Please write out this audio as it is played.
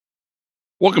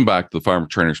Welcome back to the Firearm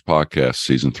Trainers Podcast,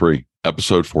 Season 3,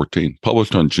 Episode 14,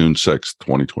 published on June 6,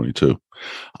 2022.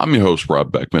 I'm your host,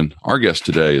 Rob Beckman. Our guest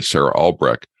today is Sarah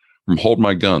Albrecht from Hold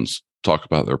My Guns to talk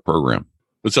about their program.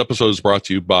 This episode is brought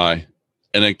to you by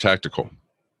NA Tactical.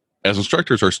 As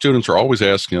instructors, our students are always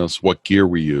asking us what gear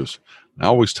we use. I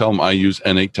always tell them I use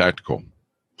NA Tactical.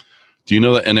 Do you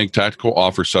know that NA Tactical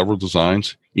offers several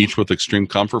designs, each with extreme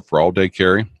comfort for all-day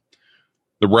carry?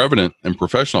 The Revenant and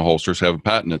Professional holsters have a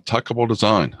patented tuckable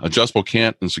design, adjustable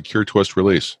cant, and secure twist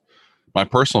release. My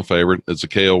personal favorite is the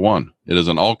KO1. It is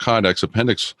an all-Kydex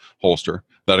appendix holster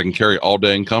that I can carry all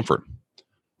day in comfort.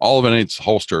 All of NA's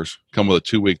holsters come with a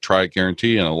 2-week try-it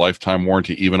guarantee and a lifetime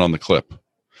warranty even on the clip.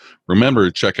 Remember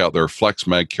to check out their Flex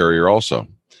Mag carrier also.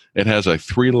 It has a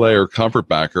 3-layer comfort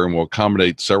backer and will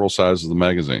accommodate several sizes of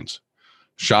magazines.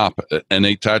 Shop at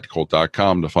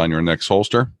natactical.com to find your next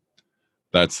holster.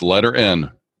 That's the letter N,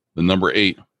 the number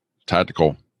 8,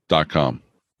 tactical.com.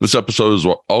 This episode is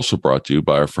also brought to you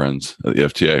by our friends at the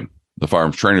FTA, the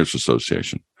Firearms Trainers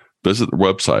Association. Visit the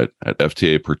website at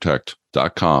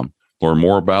ftaprotect.com. Learn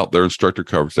more about their instructor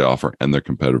coverage they offer and their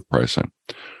competitive pricing.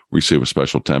 Receive a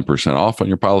special 10% off on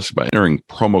your policy by entering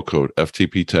promo code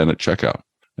FTP10 at checkout.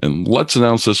 And let's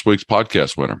announce this week's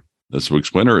podcast winner. This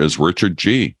week's winner is Richard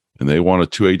G., and they won a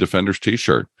 2A Defenders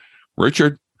t-shirt.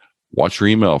 Richard, watch your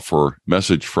email for a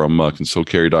message from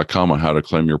concealedcarry.com on how to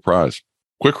claim your prize.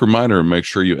 Quick reminder to make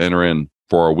sure you enter in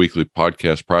for our weekly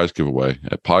podcast prize giveaway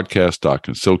at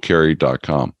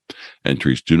podcast.concealedcarry.com.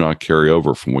 Entries do not carry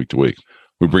over from week to week.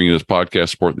 We bring you this podcast to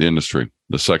support the industry,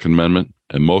 the Second Amendment,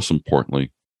 and most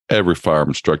importantly, every firearm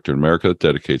instructor in America that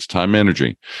dedicates time and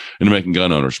energy into making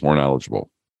gun owners more knowledgeable.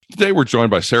 Today, we're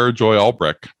joined by Sarah Joy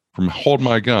Albrecht from Hold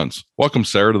My Guns. Welcome,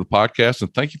 Sarah, to the podcast,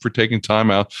 and thank you for taking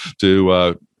time out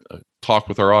to talk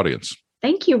with our audience.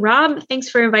 Thank you, Rob. Thanks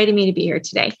for inviting me to be here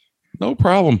today. No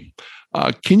problem.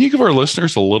 Can you give our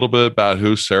listeners a little bit about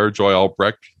who Sarah Joy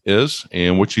Albrecht is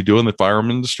and what you do in the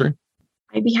firearm industry?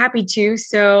 I'd be happy to.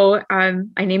 So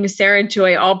my name is Sarah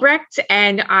Joy Albrecht,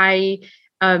 and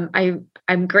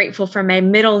I'm grateful for my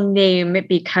middle name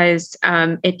because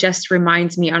it just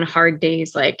reminds me on hard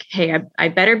days, like, hey, I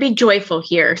better be joyful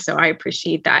here. So I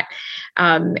appreciate that.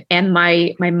 And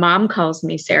my mom calls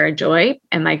me Sarah Joy,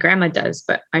 and my grandma does,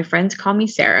 but my friends call me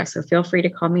Sarah. So feel free to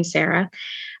call me Sarah.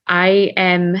 I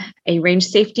am a range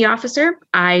safety officer.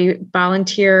 I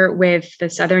volunteer with the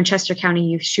Southern Chester County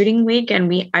Youth Shooting League,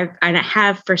 and I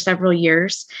have for several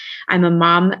years. I'm a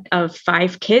mom of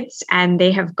 5 kids, and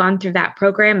they have gone through that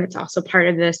program. It's also part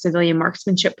of the civilian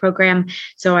marksmanship program.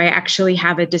 So I actually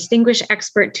have a distinguished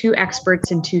expert, 2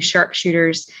 experts, and 2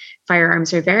 sharpshooters.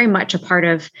 Firearms are very much a part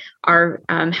of our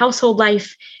household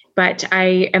life, but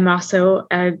I am also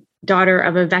a daughter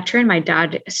of a veteran. My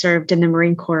dad served in the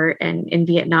Marine Corps and in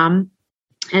Vietnam.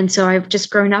 And so I've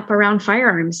just grown up around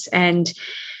firearms. And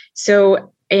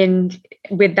so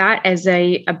with that as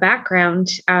a background,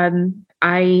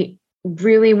 I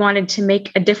really wanted to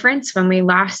make a difference. When we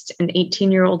lost an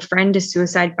 18-year-old friend to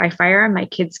suicide by firearm, my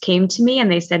kids came to me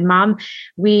and they said, Mom,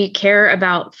 we care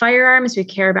about firearms, we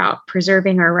care about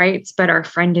preserving our rights, but our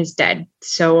friend is dead.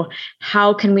 So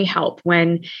how can we help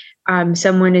when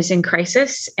someone is in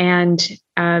crisis and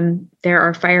there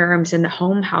are firearms in the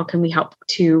home? How can we help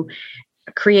to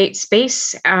create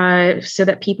space so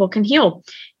that people can heal?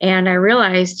 And I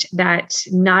realized that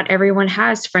not everyone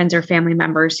has friends or family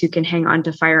members who can hang on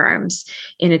to firearms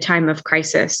in a time of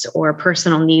crisis or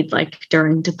personal need, like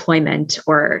during deployment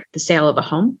or the sale of a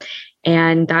home.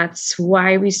 And that's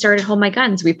why we started Hold My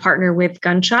Guns. We partner with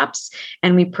gun shops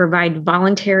and we provide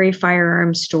voluntary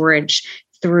firearm storage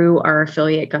through our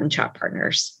affiliate gun shop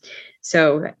partners.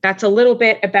 So that's a little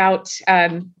bit about,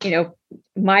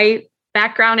 my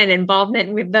background and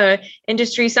involvement with the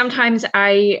industry. Sometimes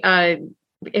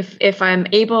if I'm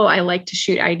able, I like to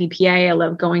shoot IDPA. I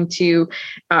love going to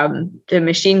the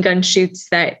machine gun shoots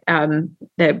that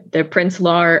the Prince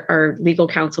Law, our legal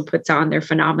counsel, puts on. They're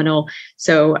phenomenal.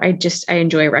 So I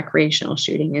enjoy recreational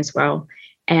shooting as well.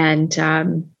 And I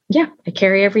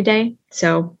carry every day.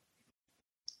 So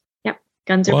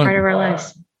guns are part of our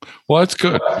lives. Well, that's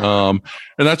good. And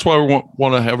that's why we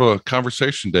want to have a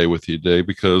conversation day with you today,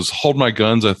 because Hold My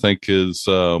Guns, I think, is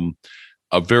a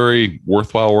very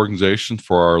worthwhile organization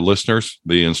for our listeners,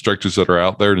 the instructors that are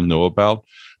out there, to know about.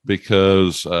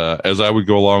 Because as I would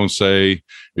go along and say,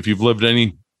 if you've lived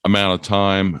any amount of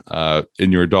time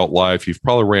in your adult life, you've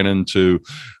probably ran into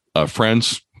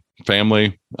friends,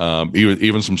 family,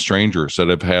 even some strangers that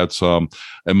have had some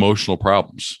emotional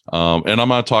problems. And I'm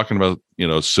not talking about,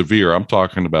 severe. I'm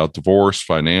talking about divorce,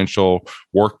 financial,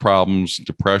 work problems,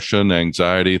 depression,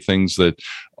 anxiety, things that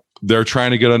they're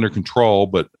trying to get under control,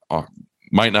 but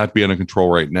might not be under control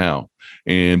right now.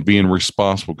 And being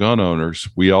responsible gun owners,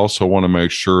 we also want to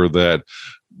make sure that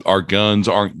our guns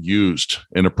aren't used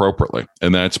inappropriately.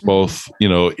 And that's both,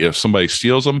 if somebody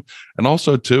steals them, and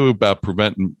also too about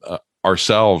preventing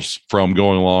ourselves from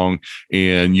going along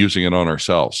and using it on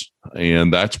ourselves.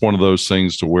 And that's one of those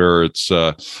things to where it's,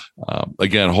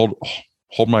 again,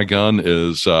 hold my gun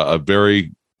is a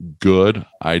very good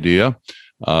idea.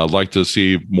 I'd like to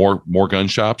see more gun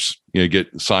shops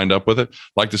get signed up with it.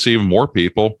 Like to see even more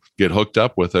people get hooked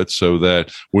up with it so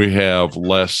that we have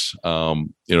less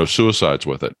suicides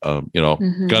with it.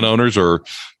 Gun owners are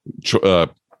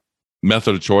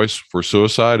method of choice for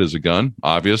suicide is a gun.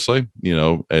 Obviously,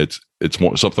 it's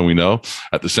more something we know.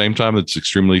 At the same time, it's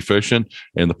extremely efficient.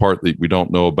 And the part that we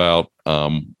don't know about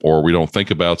or we don't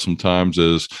think about sometimes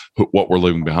is what we're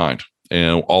leaving behind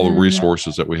and all the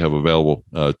resources that we have available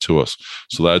to us.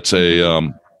 So that's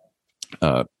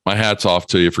my hat's off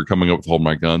to you for coming up with Hold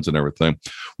My Guns and everything,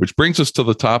 which brings us to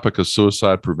the topic of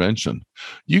suicide prevention.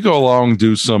 You go along and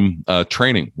do some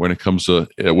training when it comes to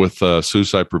with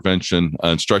suicide prevention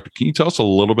instructor. Can you tell us a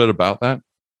little bit about that?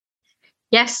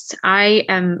 Yes, I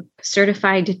am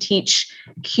certified to teach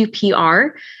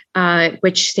QPR,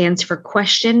 which stands for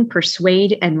Question,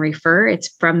 Persuade, and Refer. It's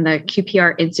from the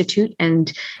QPR Institute,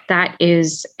 and that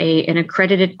is an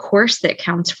accredited course that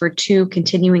counts for 2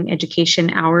 continuing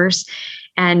education hours.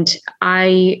 And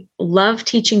I love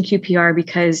teaching QPR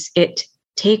because it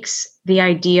takes the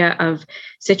idea of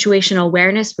situational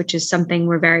awareness, which is something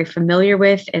we're very familiar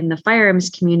with in the firearms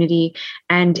community,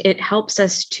 and it helps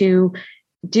us to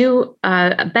do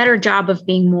a better job of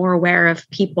being more aware of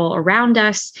people around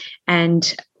us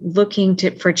and looking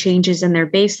for changes in their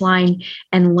baseline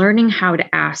and learning how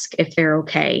to ask if they're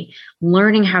okay,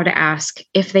 learning how to ask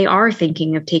if they are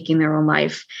thinking of taking their own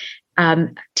life,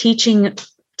 teaching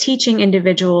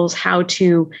individuals how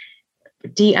to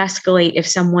de-escalate if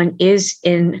someone is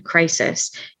in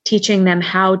crisis, teaching them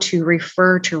how to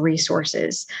refer to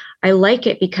resources. I like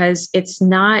it because it's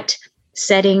not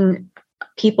setting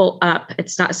people up.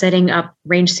 It's not setting up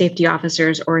range safety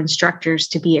officers or instructors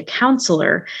to be a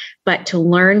counselor, but to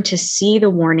learn to see the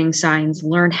warning signs,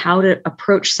 learn how to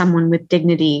approach someone with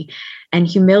dignity and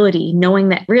humility, knowing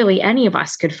that really any of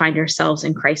us could find ourselves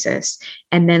in crisis,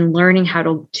 and then learning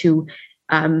how to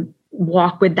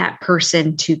walk with that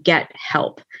person to get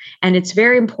help. And it's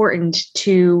very important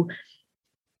to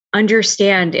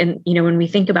understand, and when we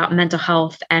think about mental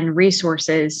health and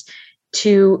resources,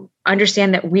 to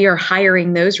understand that we are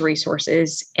hiring those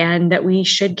resources and that we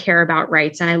should care about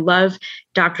rights. And I love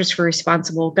Doctors for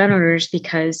Responsible Gun Owners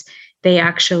because they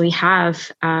actually have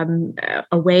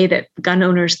a way that gun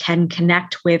owners can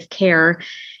connect with care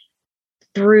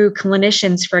through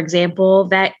clinicians, for example,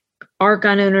 that are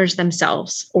gun owners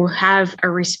themselves or have a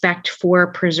respect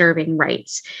for preserving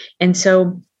rights. And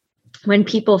so when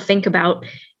people think about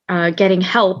getting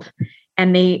help,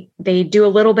 and they do a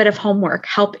little bit of homework,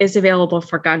 help is available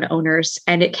for gun owners,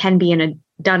 and it can be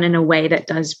done in a way that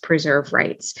does preserve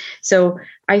rights. So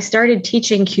I started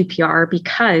teaching QPR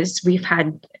because we've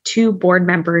had 2 board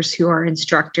members who are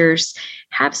instructors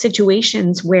have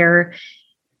situations where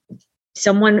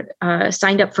someone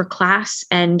signed up for class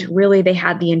and really they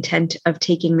had the intent of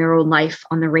taking their own life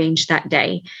on the range that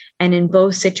day. And in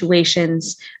both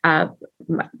situations,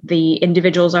 the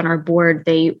individuals on our board,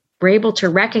 they were able to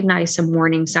recognize some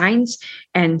warning signs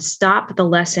and stop the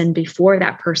lesson before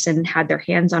that person had their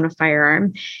hands on a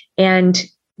firearm. And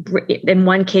in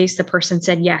one case, the person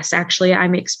said, yes, actually,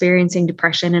 I'm experiencing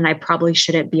depression and I probably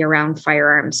shouldn't be around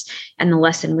firearms. And the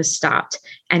lesson was stopped.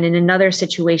 And in another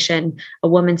situation, a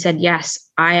woman said, yes,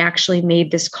 I actually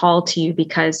made this call to you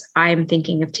because I'm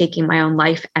thinking of taking my own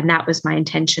life. And that was my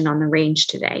intention on the range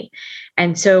today.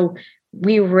 And so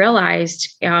we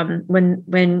realized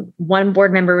when one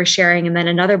board member was sharing and then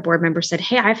another board member said,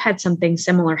 hey, I've had something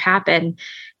similar happen,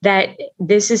 that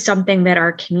this is something that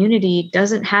our community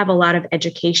doesn't have a lot of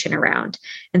education around.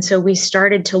 And so we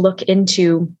started to look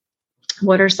into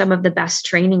what are some of the best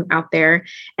training out there.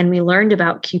 And we learned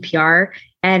about QPR.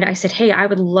 And I said, hey, I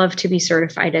would love to be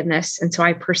certified in this. And so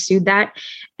I pursued that.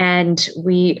 And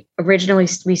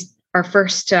our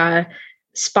first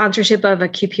sponsorship of a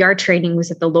QPR training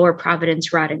was at the Lower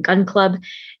Providence Rod and Gun Club.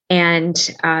 And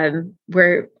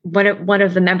where one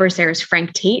of the members there is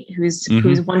Frank Tate, who's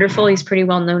wonderful. He's pretty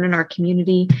well known in our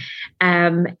community.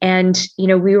 And,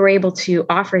 we were able to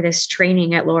offer this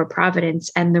training at Lower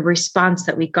Providence. And the response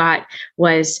that we got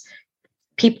was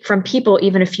from people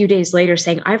even a few days later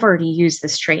saying, I've already used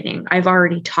this training. I've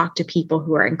already talked to people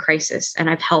who are in crisis and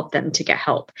I've helped them to get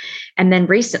help. And then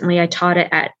recently I taught it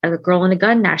at a Girl and a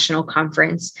Gun national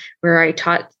conference where I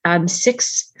taught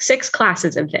six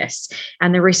classes of this.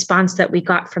 And the response that we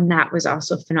got from that was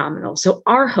also phenomenal. So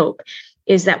our hope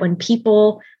is that when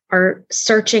people are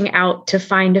searching out to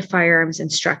find a firearms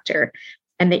instructor,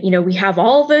 and that, we have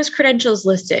all those credentials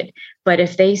listed, but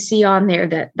if they see on there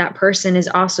that that person is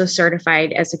also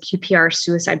certified as a QPR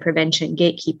suicide prevention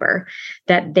gatekeeper,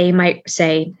 that they might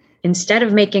say, instead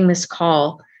of making this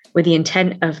call with the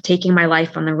intent of taking my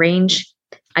life on the range,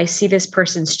 I see this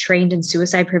person's trained in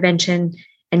suicide prevention,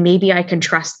 and maybe I can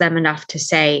trust them enough to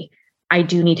say, I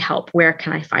do need help. Where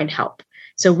can I find help?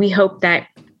 So we hope that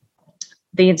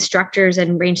the instructors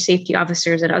and range safety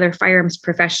officers and other firearms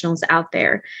professionals out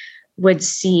there would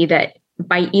see that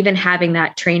by even having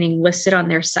that training listed on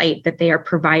their site, that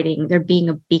they're being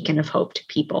a beacon of hope to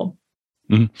people.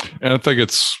 Mm-hmm. And I think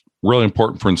it's really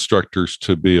important for instructors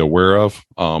to be aware of,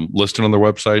 listed on their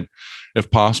website if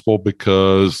possible,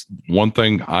 because one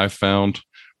thing I found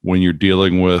when you're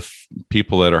dealing with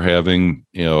people that are having,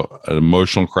 an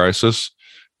emotional crisis,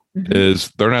 mm-hmm.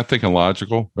 is they're not thinking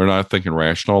logical. They're not thinking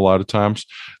rational a lot of times.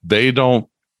 They don't,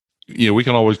 we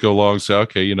can always go along and say,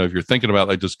 okay, if you're thinking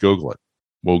about it, just Google it.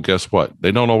 Well, guess what?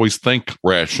 They don't always think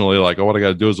rationally, like, what I got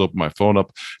to do is open my phone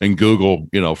up and Google,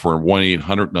 for a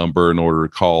 1-800 number in order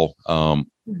to call, mm-hmm.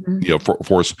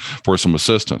 For some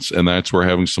assistance. And that's where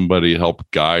having somebody help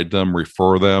guide them,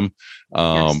 refer them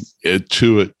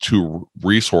to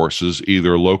resources,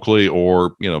 either locally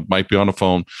or, might be on the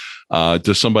phone,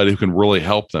 to somebody who can really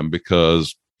help them,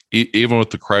 because even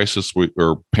with the crisis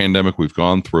or pandemic we've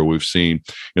gone through, we've seen,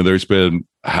 there's been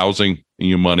housing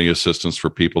money assistance for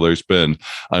people. There's been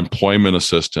employment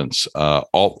assistance,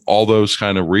 all those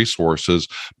kind of resources,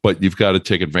 but you've got to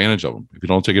take advantage of them. If you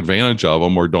don't take advantage of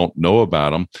them or don't know about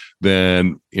them,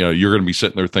 then, you're going to be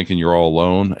sitting there thinking you're all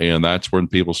alone. And that's when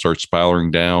people start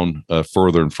spiraling down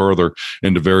further and further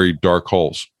into very dark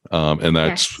holes. And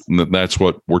that's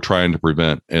what we're trying to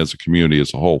prevent as a community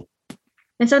as a whole.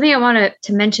 And something I want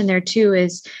to mention there too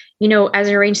is, as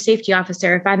a range safety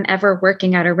officer, if I'm ever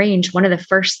working at a range, one of the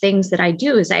first things that I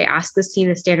do is I ask to see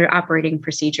the standard operating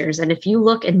procedures. And if you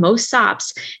look in most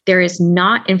SOPs, there is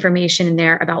not information in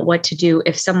there about what to do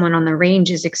if someone on the range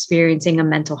is experiencing a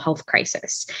mental health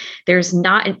crisis. There's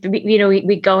not,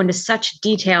 we go into such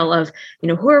detail of,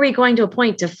 who are we going to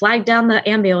appoint to flag down the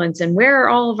ambulance and where are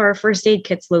all of our first aid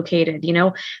kits located,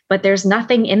 but there's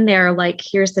nothing in there like,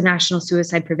 here's the National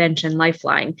Suicide Prevention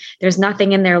Lifeline. There's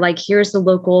nothing in there like, here's the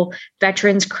local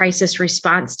Veterans Crisis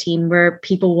Response Team where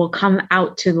people will come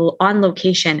out on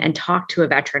location and talk to a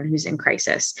veteran who's in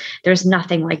crisis. There's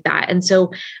nothing like that. And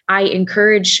so I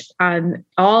encourage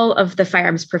all of the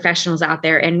firearms professionals out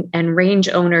there and range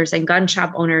owners and gun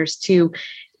shop owners to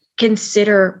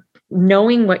consider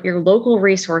knowing what your local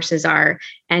resources are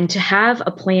and to have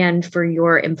a plan for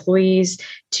your employees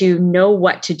to know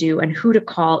what to do and who to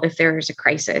call if there is a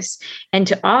crisis. And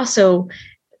to also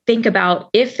think about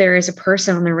if there is a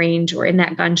person on the range or in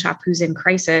that gun shop who's in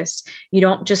crisis, you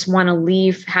don't just want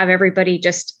to have everybody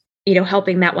just,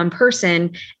 helping that one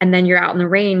person. And then you're out in the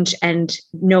range and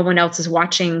no one else is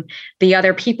watching the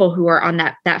other people who are on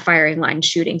that firing line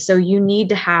shooting. So you need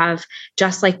to have,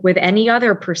 just like with any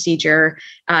other procedure,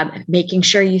 making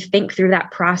sure you think through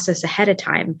that process ahead of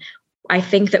time. I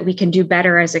think that we can do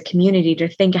better as a community to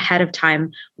think ahead of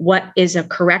time what is a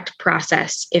correct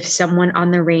process if someone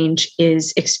on the range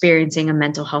is experiencing a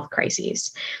mental health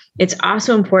crisis. It's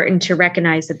also important to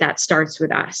recognize that starts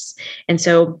with us. And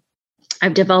so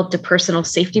I've developed a personal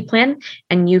safety plan,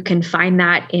 and you can find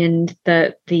that in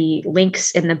the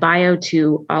links in the bio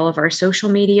to all of our social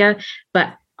media.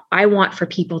 But I want for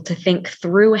people to think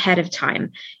through ahead of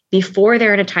time before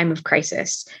they're in a time of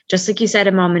crisis. Just like you said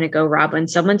a moment ago, Rob, when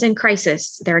someone's in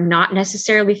crisis, they're not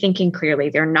necessarily thinking clearly.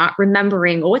 They're not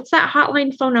remembering, what's that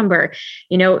hotline phone number?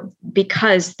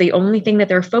 Because the only thing that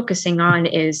they're focusing on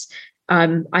is,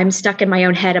 I'm stuck in my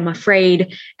own head, I'm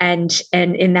afraid. And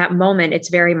in that moment, it's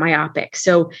very myopic.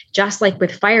 So just like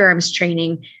with firearms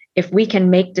training, if we can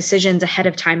make decisions ahead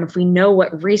of time, if we know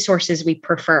what resources we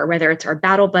prefer, whether it's our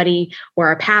battle buddy or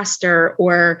our pastor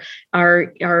or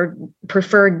our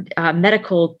preferred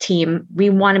medical team, we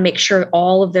want to make sure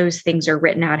all of those things are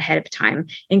written out ahead of time,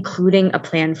 including a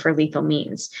plan for lethal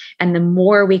means. And the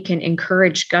more we can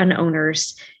encourage gun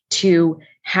owners to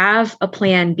have a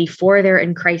plan before they're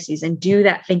in crises and do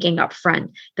that thinking up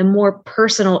front, the more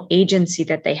personal agency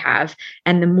that they have,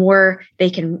 and the more they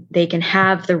can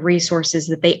have the resources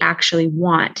that they actually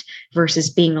want versus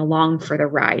being along for the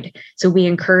ride. So we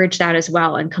encourage that as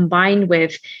well. And combined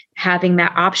with having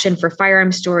that option for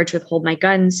firearm storage with Hold My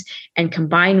Guns, and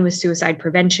combined with suicide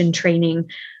prevention training,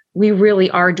 we really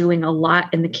are doing a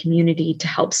lot in the community to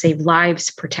help save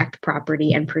lives, protect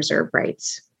property, and preserve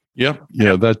rights. Yeah,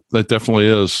 that definitely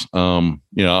is. I'm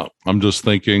just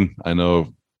thinking, I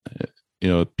know,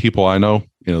 people I know,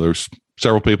 there's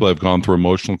several people that have gone through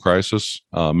emotional crisis,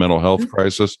 mental health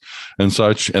crisis and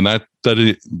such. And that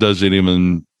doesn't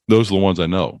even, those are the ones I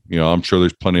know. I'm sure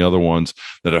there's plenty of other ones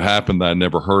that have happened that I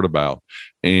never heard about.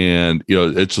 And,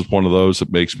 it's just one of those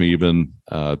that makes me even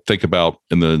think about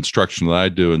in the instruction that I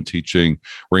do in teaching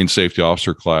range safety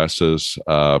officer classes,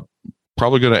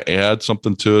 probably going to add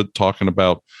something to it, talking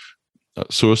about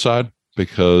suicide,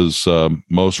 because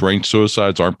most range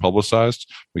suicides aren't publicized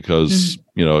because,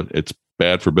 it's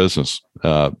bad for business.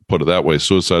 Put it that way.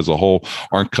 Suicides as a whole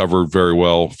aren't covered very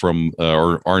well from,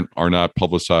 or are not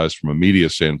publicized from a media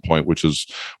standpoint, which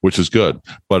is good.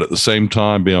 But at the same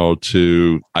time, being able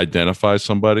to identify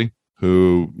somebody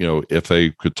who, if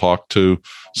they could talk to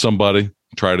somebody,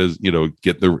 try to,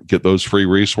 get those free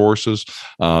resources,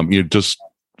 just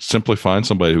simply find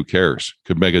somebody who cares,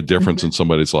 could make a difference in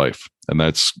somebody's life. And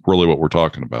that's really what we're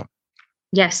talking about.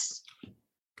 Yes.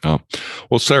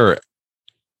 Well, Sarah,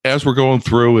 as we're going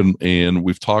through and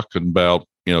we've talked about,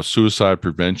 suicide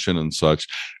prevention and such,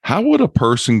 how would a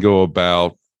person go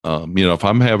about, if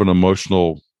I'm having an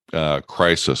emotional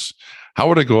crisis, how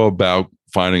would I go about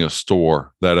finding a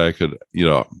store that I could,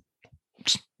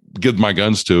 give my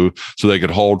guns to, so they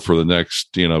could hold for the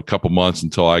next, couple months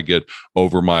until I get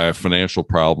over my financial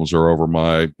problems or over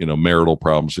my, marital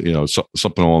problems,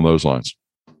 something along those lines?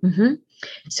 Mm-hmm.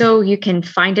 So you can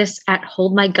find us at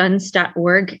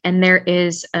holdmyguns.org, and there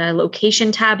is a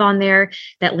location tab on there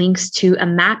that links to a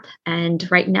map. And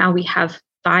right now we have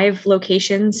 5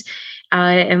 locations,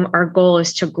 and our goal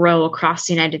is to grow across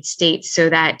the United States so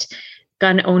that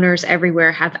gun owners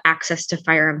everywhere have access to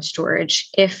firearm storage.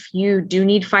 If you do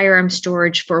need firearm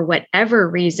storage for whatever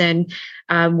reason,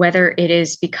 whether it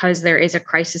is because there is a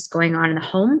crisis going on in the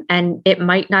home, and it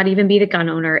might not even be the gun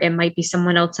owner, it might be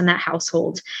someone else in that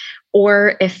household,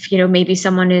 or if maybe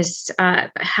someone is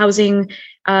housing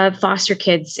foster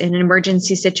kids in an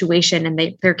emergency situation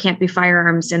and there can't be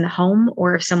firearms in the home,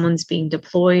 or if someone's being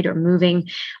deployed or moving,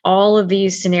 all of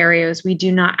these scenarios, we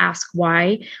do not ask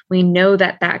why. We know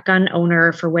that gun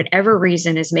owner, for whatever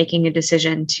reason, is making a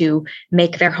decision to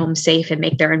make their home safe and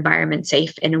make their environment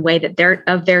safe in a way that they're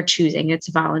of their choosing. It's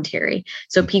voluntary.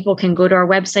 So people can go to our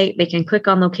website, they can click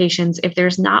on locations. If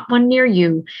there's not one near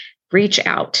you, reach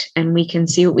out and we can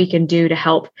see what we can do to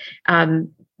help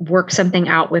work something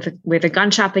out with a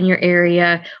gun shop in your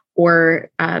area, or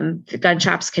the gun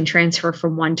shops can transfer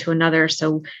from one to another.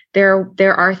 So there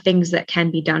are things that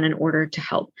can be done in order to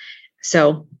help.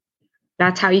 So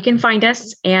that's how you can find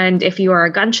us. And if you are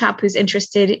a gun shop who's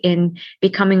interested in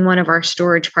becoming one of our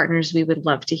storage partners, we would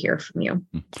love to hear from you.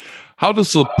 How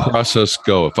does the process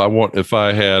go? If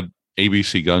I had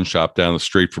ABC Gun Shop down the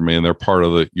street from me and they're part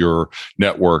of your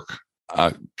network,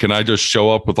 can I just show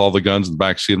up with all the guns in the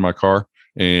back seat of my car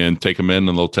and take them in,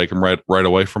 and they'll take them right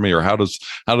away from me? Or how does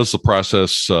the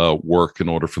process work in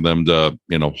order for them to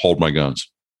hold my guns?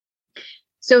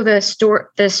 So the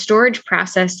storage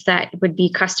process that would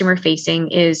be customer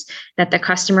facing is that the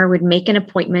customer would make an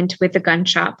appointment with the gun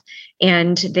shop,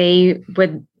 and they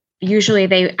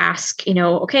ask,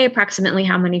 okay, approximately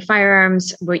how many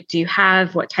firearms, what do you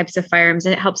have, what types of firearms,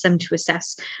 and it helps them to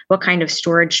assess what kind of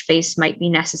storage space might be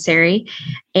necessary.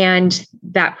 And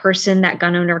that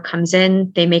gun owner comes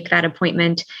in, they make that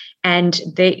appointment, and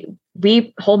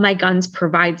Hold My Guns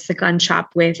provides the gun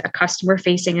shop with a customer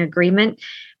facing agreement.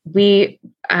 We,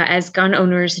 as gun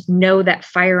owners, know that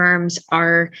firearms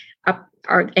are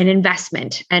an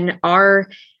investment, and our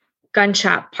gun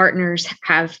shop partners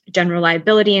have general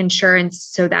liability insurance,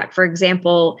 so that, for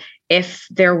example, if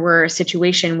there were a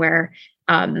situation where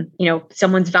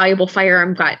someone's valuable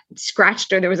firearm got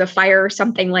scratched, or there was a fire or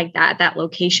something like that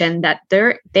location, that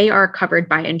they are covered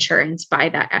by insurance by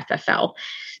that FFL.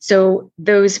 So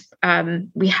those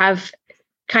we have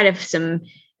kind of some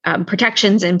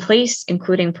protections in place,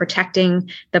 including protecting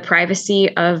the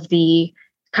privacy of the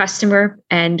customer,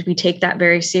 and we take that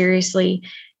very seriously.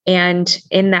 And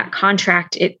in that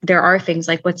contract, there are things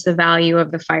like what's the value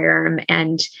of the firearm,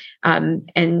 and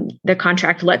the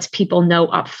contract lets people know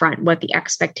upfront what the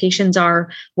expectations are,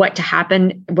 what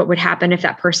would happen if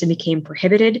that person became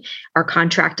prohibited. Our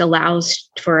contract allows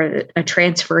for a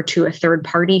transfer to a third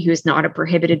party who is not a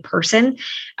prohibited person.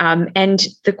 And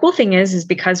the cool thing is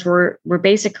because we're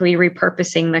basically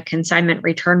repurposing the consignment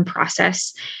return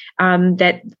process,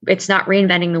 that it's not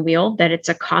reinventing the wheel, that it's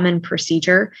a common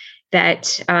procedure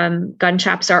that gun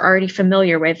shops are already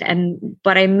familiar with. And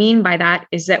what I mean by that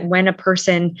is that when a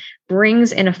person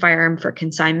brings in a firearm for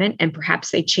consignment and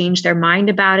perhaps they change their mind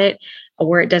about it,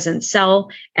 or it doesn't sell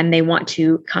and they want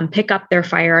to come pick up their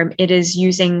firearm, it is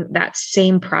using that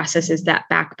same process as that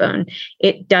backbone.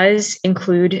 It does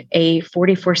include a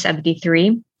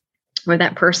 4473, where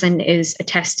that person is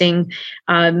attesting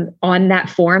on that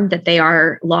form that they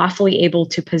are lawfully able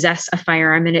to possess a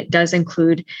firearm. And it does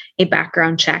include a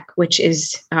background check, which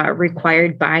is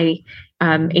required by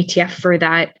ATF for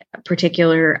that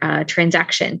particular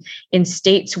transaction. In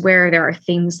states where there are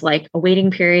things like a waiting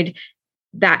period,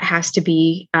 that has to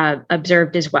be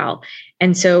observed as well.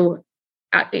 And so,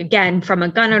 again, from a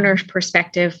gun owner's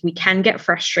perspective, we can get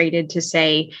frustrated to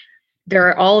say, there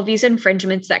are all of these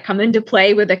infringements that come into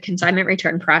play with a consignment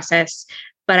return process.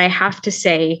 But I have to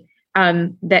say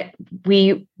that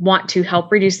we want to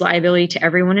help reduce liability to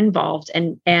everyone involved.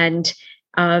 And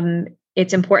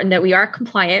it's important that we are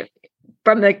compliant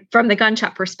from the gun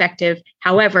shop perspective.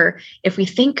 However, if we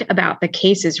think about the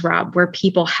cases, Rob, where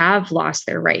people have lost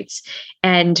their rights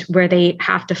and where they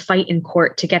have to fight in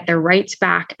court to get their rights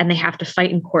back, and they have to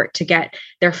fight in court to get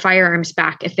their firearms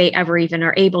back if they ever even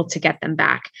are able to get them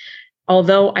back.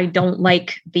 Although I don't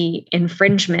like the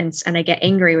infringements and I get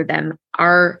angry with them,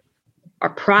 our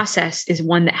process is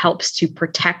one that helps to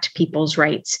protect people's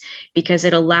rights, because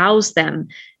it allows them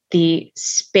the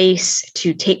space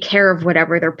to take care of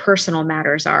whatever their personal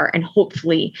matters are, and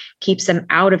hopefully keeps them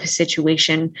out of a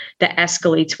situation that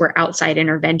escalates where outside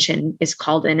intervention is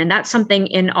called in. And that's something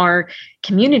in our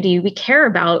community we care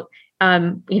about.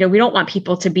 We don't want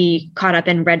people to be caught up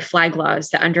in red flag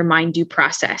laws that undermine due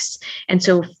process. And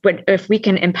so if we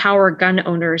can empower gun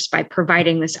owners by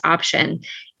providing this option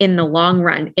in the long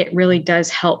run, it really does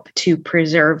help to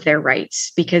preserve their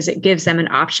rights, because it gives them an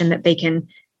option that they can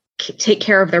take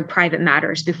care of their private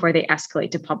matters before they escalate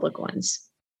to public ones.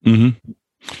 Mm-hmm.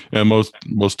 And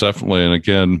most definitely. And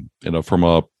again, from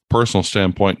a personal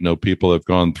standpoint, people have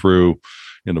gone through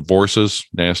divorces,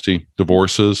 nasty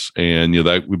divorces. And,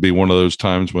 that would be one of those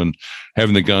times when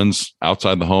having the guns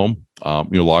outside the home,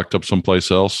 locked up someplace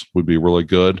else would be really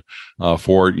good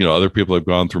for, other people have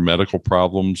gone through medical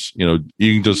problems. You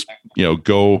can just,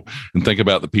 go and think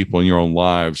about the people in your own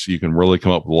lives. You can really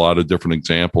come up with a lot of different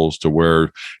examples to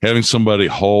where having somebody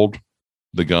hold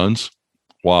the guns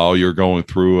while you're going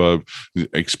through a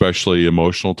especially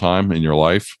emotional time in your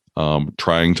life,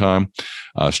 trying time,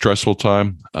 stressful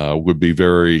time, would be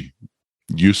very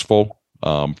useful.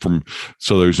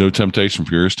 So there's no temptation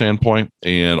from your standpoint,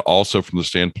 and also from the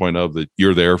standpoint of that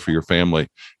you're there for your family,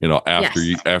 after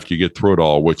you get through it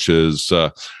all, which is,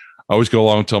 I always go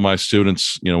along and tell my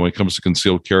students, when it comes to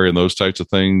concealed carry and those types of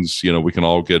things, we can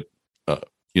all get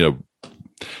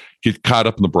caught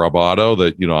up in the bravado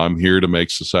that, I'm here to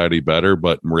make society better.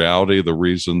 But in reality, the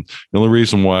only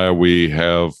reason why we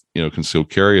have, concealed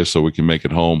carry is so we can make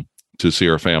it home to see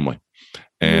our family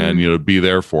and, be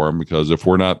there for them. Because if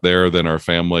we're not there, then our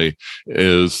family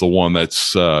is the one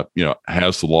that's,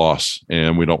 has the loss.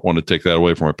 And we don't want to take that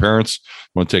away from our parents.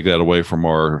 We want to take that away from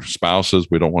our spouses.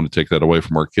 We don't want to take that away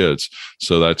from our kids.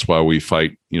 So that's why we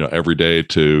fight, every day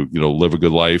to, live a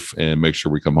good life and make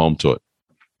sure we come home to it.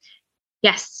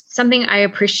 Yes. Something I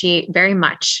appreciate very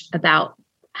much about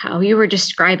how you were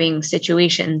describing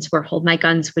situations where Hold My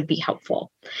Guns would be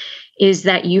helpful is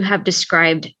that you have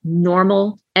described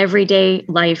normal, everyday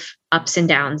life ups and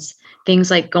downs, things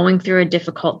like going through a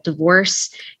difficult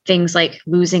divorce, things like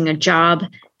losing a job,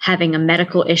 having a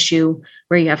medical issue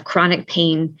where you have chronic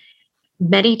pain.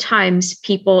 Many times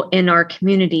people in our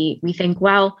community, we think,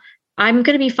 well, I'm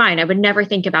going to be fine. I would never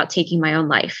think about taking my own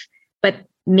life. But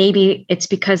maybe it's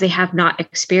because they have not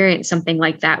experienced something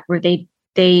like that, where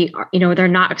they're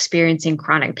not experiencing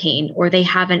chronic pain, or they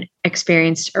haven't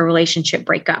experienced a relationship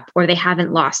breakup, or they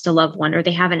haven't lost a loved one, or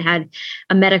they haven't had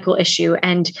a medical issue.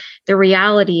 And the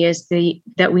reality is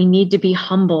that we need to be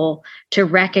humble to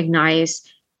recognize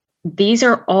these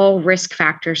are all risk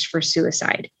factors for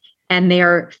suicide. And they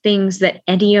are things that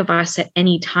any of us at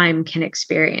any time can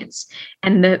experience.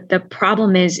 And the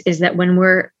problem is that when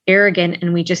we're arrogant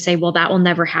and we just say, well, that will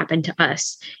never happen to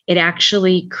us, it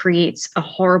actually creates a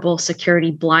horrible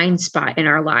security blind spot in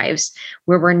our lives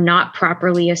where we're not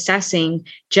properly assessing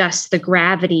just the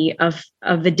gravity of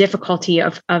the difficulty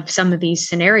of some of these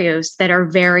scenarios that are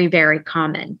very, very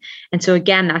common. And so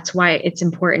again, that's why it's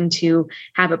important to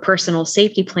have a personal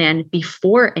safety plan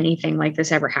before anything like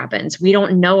this ever happens. We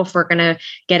don't know if we're going to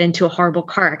get into a horrible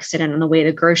car accident on the way to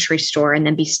the grocery store and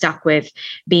then be stuck with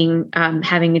being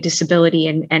having a disability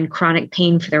and chronic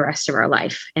pain for the rest of our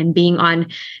life, and being on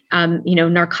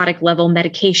narcotic level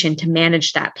medication to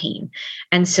manage that pain.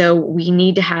 And so we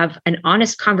need to have an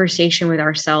honest conversation with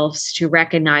ourselves to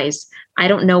recognize, I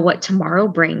don't know what tomorrow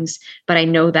brings, but I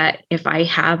know that if I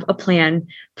have a plan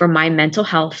for my mental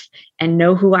health and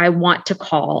know who I want to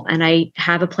call, and I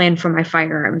have a plan for my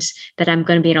firearms, that I'm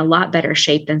going to be in a lot better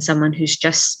shape than someone who's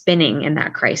just spinning in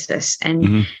that crisis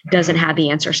and doesn't have the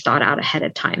answers thought out ahead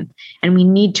of time. And we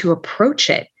need to approach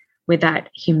it with that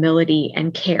humility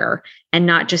and care, and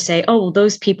not just say, oh, well,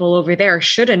 those people over there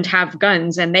shouldn't have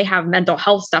guns and they have mental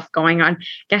health stuff going on.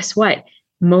 Guess what?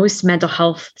 Most mental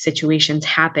health situations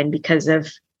happen because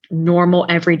of normal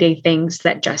everyday things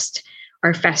that just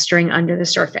are festering under the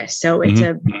surface. So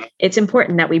it's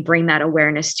important that we bring that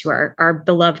awareness to our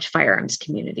beloved firearms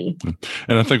community.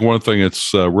 And I think one thing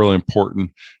that's really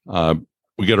important,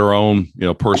 we get our own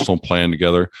personal plan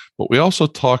together, but we also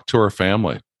talk to our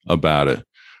family about it,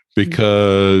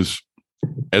 because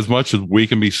as much as we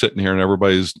can be sitting here and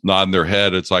everybody's nodding their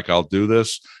head, it's like, I'll do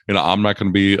this, I'm not going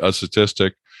to be a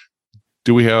statistic.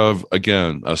 Do we have,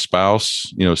 again, a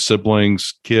spouse,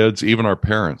 siblings, kids, even our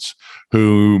parents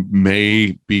who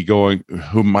might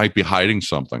be hiding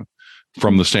something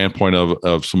from the standpoint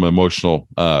of some emotional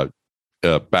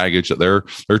baggage that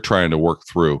they're trying to work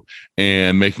through,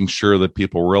 and making sure that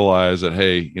people realize that,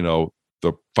 hey,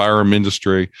 the firearm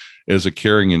industry is a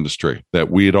caring industry,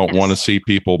 that we don't want to see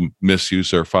people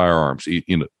misuse their firearms,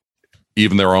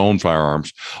 even their own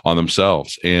firearms, on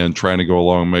themselves, and trying to go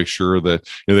along and make sure that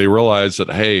they realize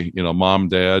that, hey, mom,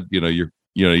 dad,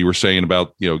 you were saying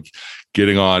about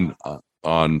getting on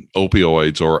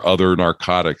opioids or other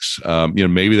narcotics.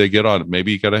 Maybe they get on it.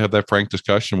 Maybe you got to have that frank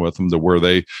discussion with them to where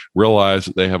they realize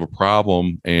that they have a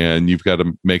problem, and you've got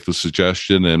to make the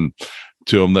suggestion and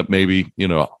to them that maybe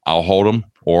I'll hold them,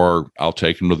 or I'll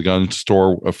take them to the gun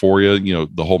store for you.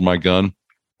 The hold my gun.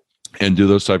 And do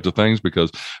those types of things,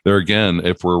 because there again,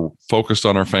 if we're focused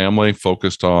on our family,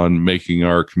 focused on making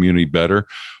our community better,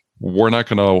 we're not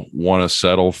going to want to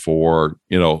settle for,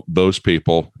 those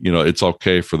people, it's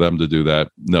okay for them to do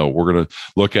that. No, we're going to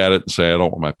look at it and say, I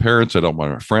don't want my parents, I don't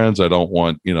want my friends, I don't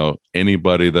want,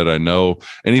 anybody that I know,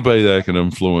 anybody that I can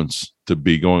influence to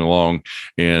be going along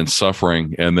and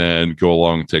suffering and then go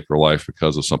along and take their life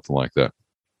because of something like that.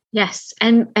 Yes.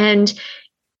 And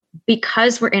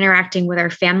because we're interacting with our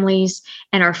families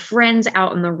and our friends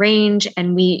out in the range,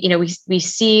 and we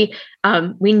see,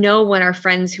 we know when our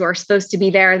friends who are supposed to be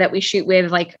there that we shoot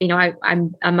with, like,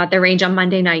 I'm at the range on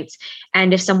Monday nights,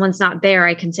 and if someone's not there,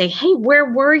 I can say, hey, where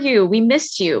were you? We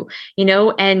missed you,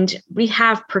 and we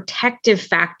have protective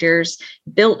factors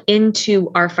built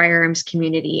into our firearms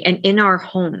community and in our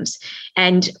homes.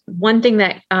 And one thing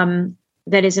that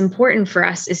is important for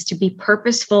us is to be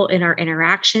purposeful in our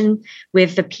interaction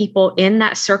with the people in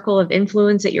that circle of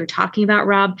influence that you're talking about,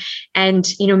 Rob.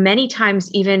 And, many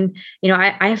times even,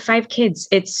 I have 5 kids.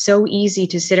 It's so easy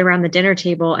to sit around the dinner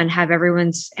table and have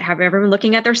everyone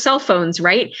looking at their cell phones,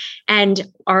 right? And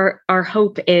our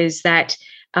hope is that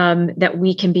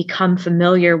we can become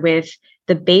familiar with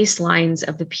the baselines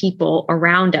of the people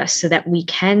around us, so that we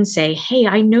can say, hey,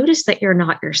 I noticed that you're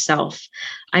not yourself.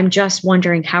 I'm just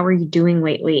wondering, how are you doing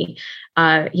lately?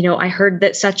 I heard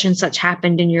that such and such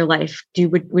happened in your life.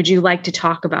 Would you like to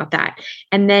talk about that?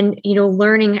 And then,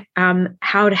 learning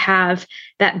how to have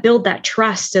that, build that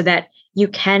trust so that you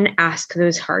can ask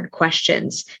those hard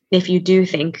questions if you do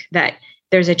think that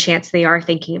there's a chance they are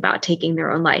thinking about taking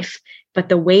their own life. But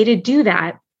the way to do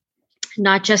that,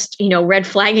 not just, red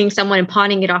flagging someone and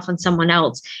pawning it off on someone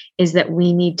else, is that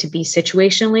we need to be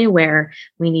situationally aware.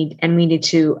 We need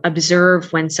to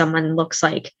observe when someone looks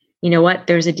like,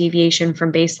 there's a deviation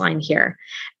from baseline here.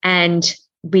 And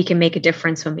we can make a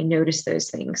difference when we notice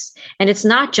those things. And it's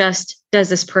not just, does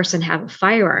this person have a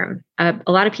firearm? A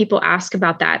lot of people ask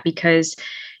about that because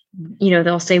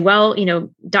they'll say, well,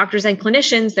 doctors and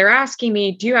clinicians, they're asking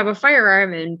me, do you have a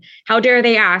firearm? And how dare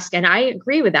they ask? And I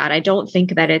agree with that. I don't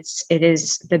think that it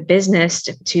is the business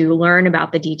to learn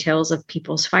about the details of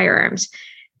people's firearms.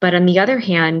 But on the other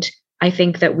hand, I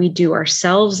think that we do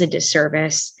ourselves a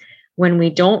disservice when we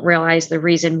don't realize the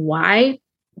reason why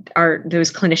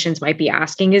those clinicians might be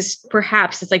asking is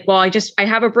perhaps it's like, well, I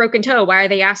have a broken toe. Why are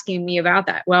they asking me about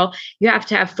that? Well, you have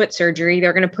to have foot surgery.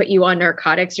 They're going to put you on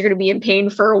narcotics. You're going to be in pain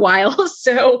for a while.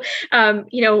 So,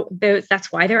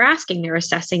 that's why they're asking. They're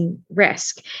assessing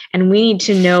risk. And we need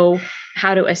to know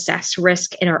how to assess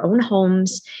risk in our own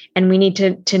homes. And we need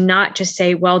to not just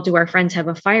say, well, do our friends have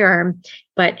a firearm?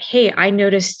 But hey, I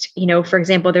noticed, for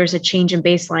example, there's a change in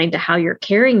baseline to how you're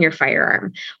carrying your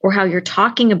firearm or how you're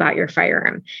talking about your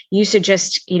firearm. You used to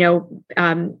just,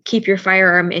 keep your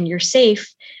firearm in your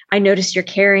safe. I noticed you're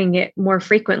carrying it more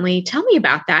frequently. Tell me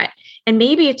about that. And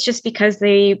maybe it's just because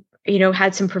they,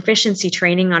 had some proficiency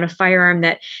training on a firearm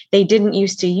that they didn't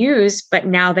used to use, but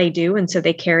now they do. And so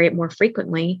they carry it more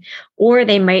frequently. Or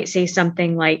they might say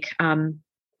something like, I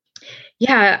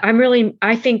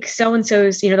think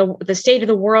so-and-so's, the state of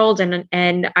the world.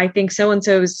 And I think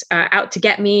so-and-so's out to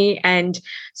get me. And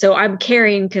so I'm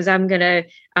carrying because I'm going to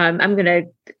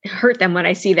hurt them when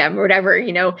I see them or whatever,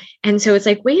 And so it's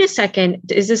like, wait a second,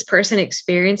 is this person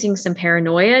experiencing some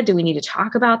paranoia? Do we need to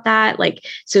talk about that?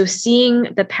 So seeing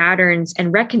the patterns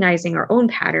and recognizing our own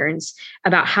patterns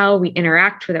about how we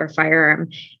interact with our firearm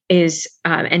is,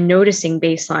 and noticing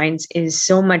baselines is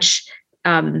so much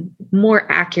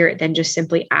more accurate than just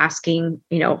simply asking,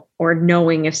 or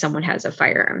knowing if someone has a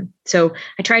firearm. So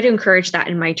I try to encourage that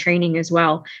in my training as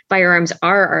well. Firearms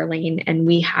are our lane, and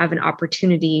we have an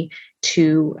opportunity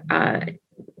to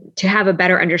have a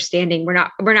better understanding.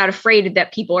 We're not afraid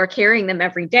that people are carrying them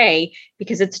every day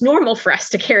because it's normal for us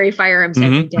to carry firearms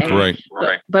every day. Right.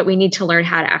 But we need to learn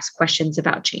how to ask questions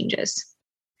about changes.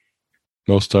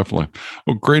 Most definitely.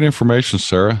 Well, great information,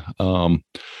 Sarah.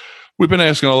 We've been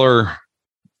asking all our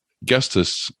guest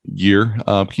this year.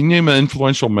 Can you name an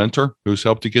influential mentor who's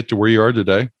helped you get to where you are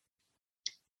today?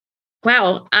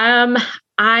 Wow.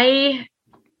 I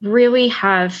really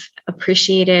have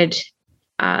appreciated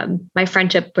my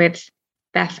friendship with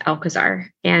Beth Alcazar,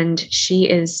 and she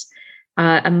is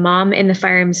a mom in the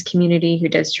firearms community who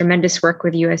does tremendous work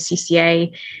with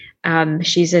USCCA.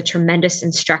 She's a tremendous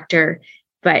instructor,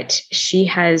 but she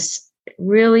has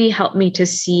really helped me to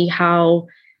see how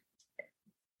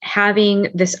having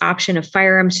this option of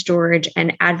firearm storage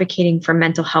and advocating for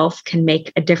mental health can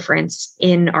make a difference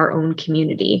in our own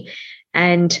community.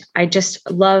 And I just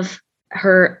love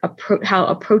her how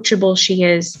approachable she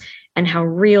is and how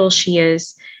real she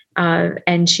is.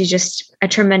 And she's just a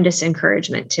tremendous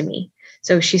encouragement to me.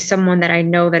 So she's someone that I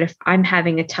know that if I'm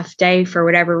having a tough day for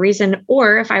whatever reason,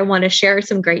 or if I want to share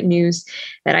some great news,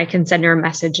 that I can send her a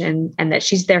message and that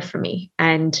she's there for me,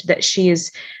 and that she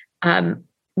is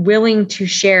willing to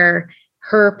share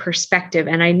her perspective.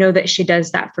 And I know that she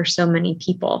does that for so many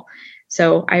people.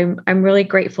 So I'm really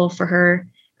grateful for her.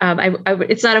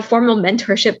 It's not a formal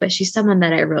mentorship, but she's someone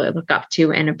that I really look up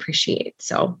to and appreciate.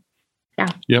 So, yeah.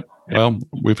 Yep. Well,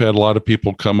 we've had a lot of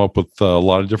people come up with a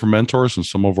lot of different mentors, and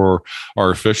some of them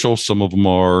are official, some of them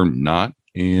are not.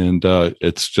 And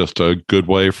it's just a good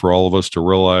way for all of us to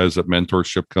realize that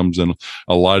mentorship comes in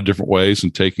a lot of different ways,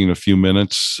 and taking a few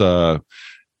minutes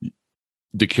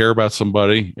to care about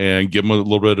somebody and give them a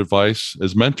little bit of advice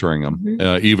is mentoring them,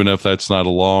 even if that's not a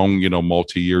long,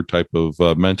 multi-year type of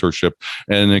mentorship.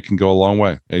 And it can go a long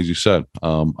way, as you said.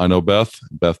 I know Beth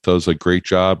does a great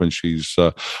job, and she's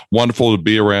wonderful to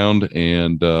be around,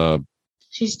 and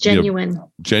she's genuine,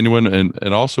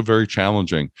 and also very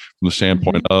challenging from the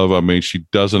standpoint of, she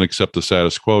doesn't accept the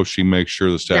status quo. She makes sure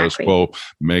the status quo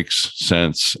makes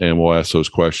sense, and will ask those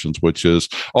questions, which is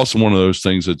also one of those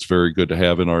things that's very good to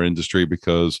have in our industry,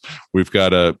 because we've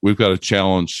got to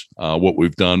challenge what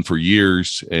we've done for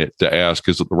years to ask,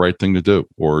 is it the right thing to do,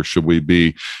 or should we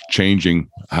be changing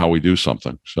how we do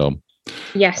something? So,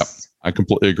 yes, I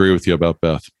completely agree with you about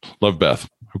Beth. Love Beth.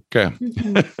 Okay.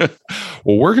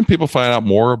 Well, where can people find out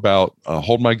more about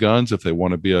Hold My Guns if they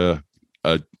want to be a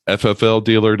FFL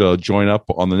dealer to join up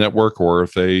on the network, or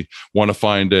if they want to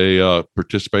find a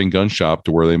participating gun shop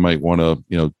to where they might want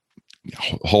to,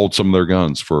 hold some of their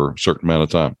guns for a certain amount of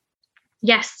time?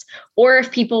 Yes. Or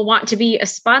if people want to be a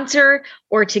sponsor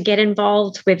or to get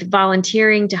involved with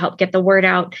volunteering to help get the word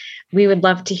out, we would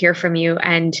love to hear from you.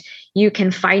 And you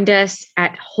can find us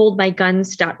at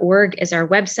holdmyguns.org is our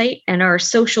website, and our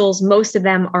socials, most of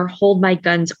them are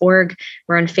holdmyguns.org.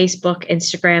 We're on Facebook,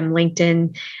 Instagram,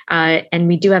 LinkedIn, and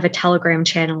we do have a Telegram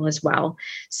channel as well.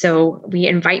 So we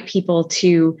invite people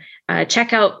to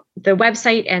check out the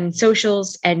website and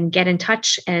socials and get in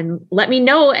touch and let me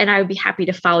know, and I would be happy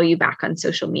to follow you back on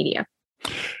social media.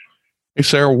 Hey,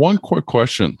 Sarah, one quick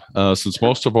question. Since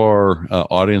most of our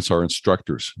audience are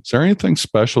instructors, is there anything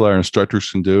special that our instructors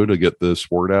can do to get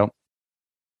this word out?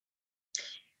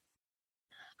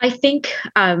 I think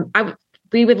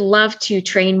we would love to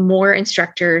train more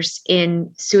instructors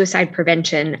in suicide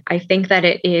prevention. I think that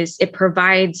it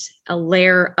provides a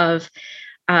layer of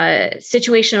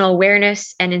situational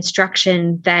awareness and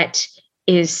instruction that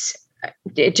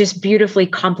it just beautifully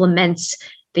complements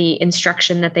the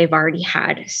instruction that they've already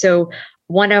had. So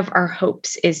one of our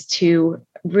hopes is to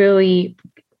really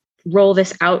roll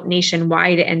this out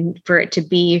nationwide and for it to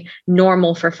be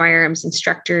normal for firearms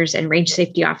instructors and range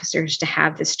safety officers to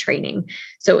have this training.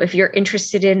 So if you're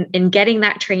interested in getting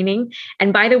that training,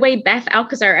 and by the way, Beth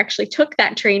Alcazar actually took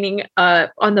that training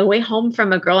on the way home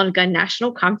from a Girl and Gun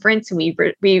National Conference, and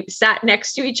we sat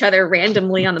next to each other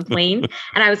randomly on the plane.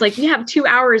 And I was like, "You have 2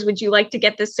 hours. Would you like to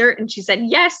get this cert?" And she said,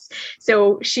 "Yes."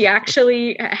 So she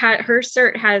actually had her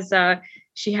cert has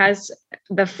she has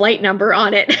the flight number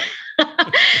on it.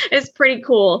 It's pretty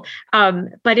cool.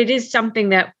 But it is something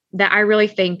that I really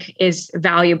think is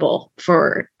valuable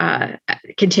for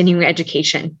continuing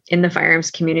education in the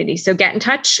firearms community. So get in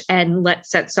touch and let's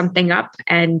set something up,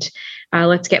 and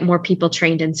let's get more people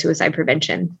trained in suicide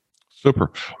prevention.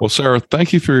 Super. Well, Sarah,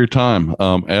 thank you for your time.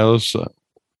 I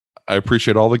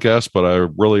appreciate all the guests, but I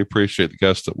really appreciate the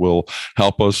guests that will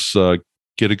help us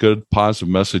get a good positive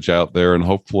message out there and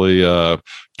hopefully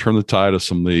turn the tide of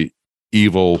some of the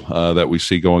evil that we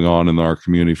see going on in our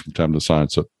community from time to time.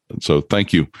 So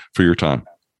thank you for your time.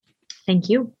 Thank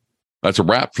you. That's a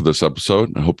wrap for this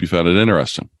episode. I hope you found it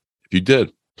interesting. If you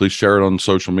did, please share it on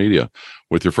social media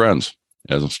with your friends.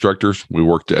 As instructors, we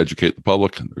work to educate the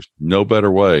public, and there's no better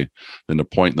way than to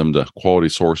point them to quality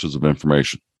sources of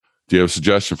information. Do you have a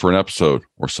suggestion for an episode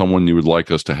or someone you would like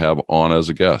us to have on as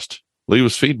a guest? Leave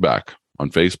us feedback on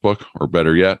Facebook, or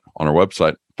better yet, on our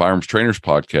website,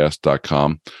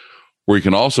 firearmstrainerspodcast.com, where you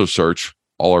can also search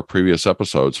all our previous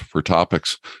episodes for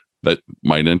topics that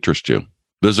might interest you.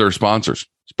 Visit our sponsors,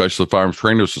 especially the Firearms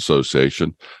Trainers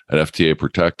Association, at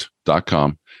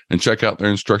ftaprotect.com, and check out their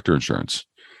instructor insurance.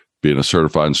 Being a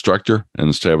certified instructor and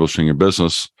establishing your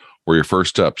business were your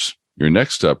first steps. Your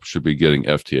next step should be getting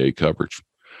FTA coverage.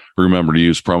 Remember to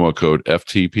use promo code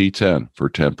FTP10 for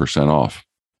 10% off.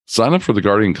 Sign up for the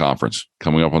Guardian Conference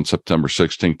coming up on September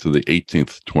 16th to the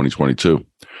 18th, 2022.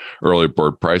 Early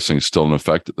bird pricing is still in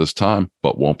effect at this time,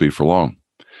 but won't be for long.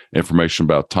 Information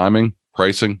about timing,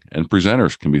 pricing, and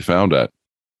presenters can be found at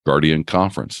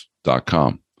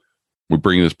guardianconference.com. We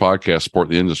bring this podcast to support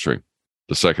the industry,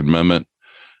 the Second Amendment,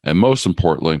 and most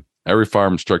importantly, every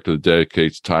firearm instructor that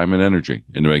dedicates time and energy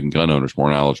into making gun owners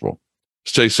more knowledgeable.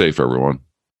 Stay safe, everyone.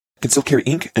 Concealed Carry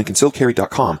Inc. and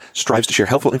ConcealedCarry.com strives to share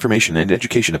helpful information and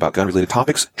education about gun-related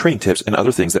topics, training tips, and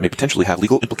other things that may potentially have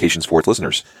legal implications for its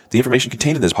listeners. The information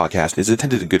contained in this podcast is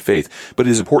intended in good faith, but it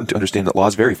is important to understand that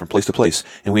laws vary from place to place,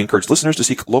 and we encourage listeners to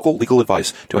seek local legal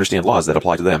advice to understand laws that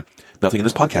apply to them. Nothing in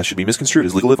this podcast should be misconstrued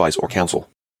as legal advice or counsel.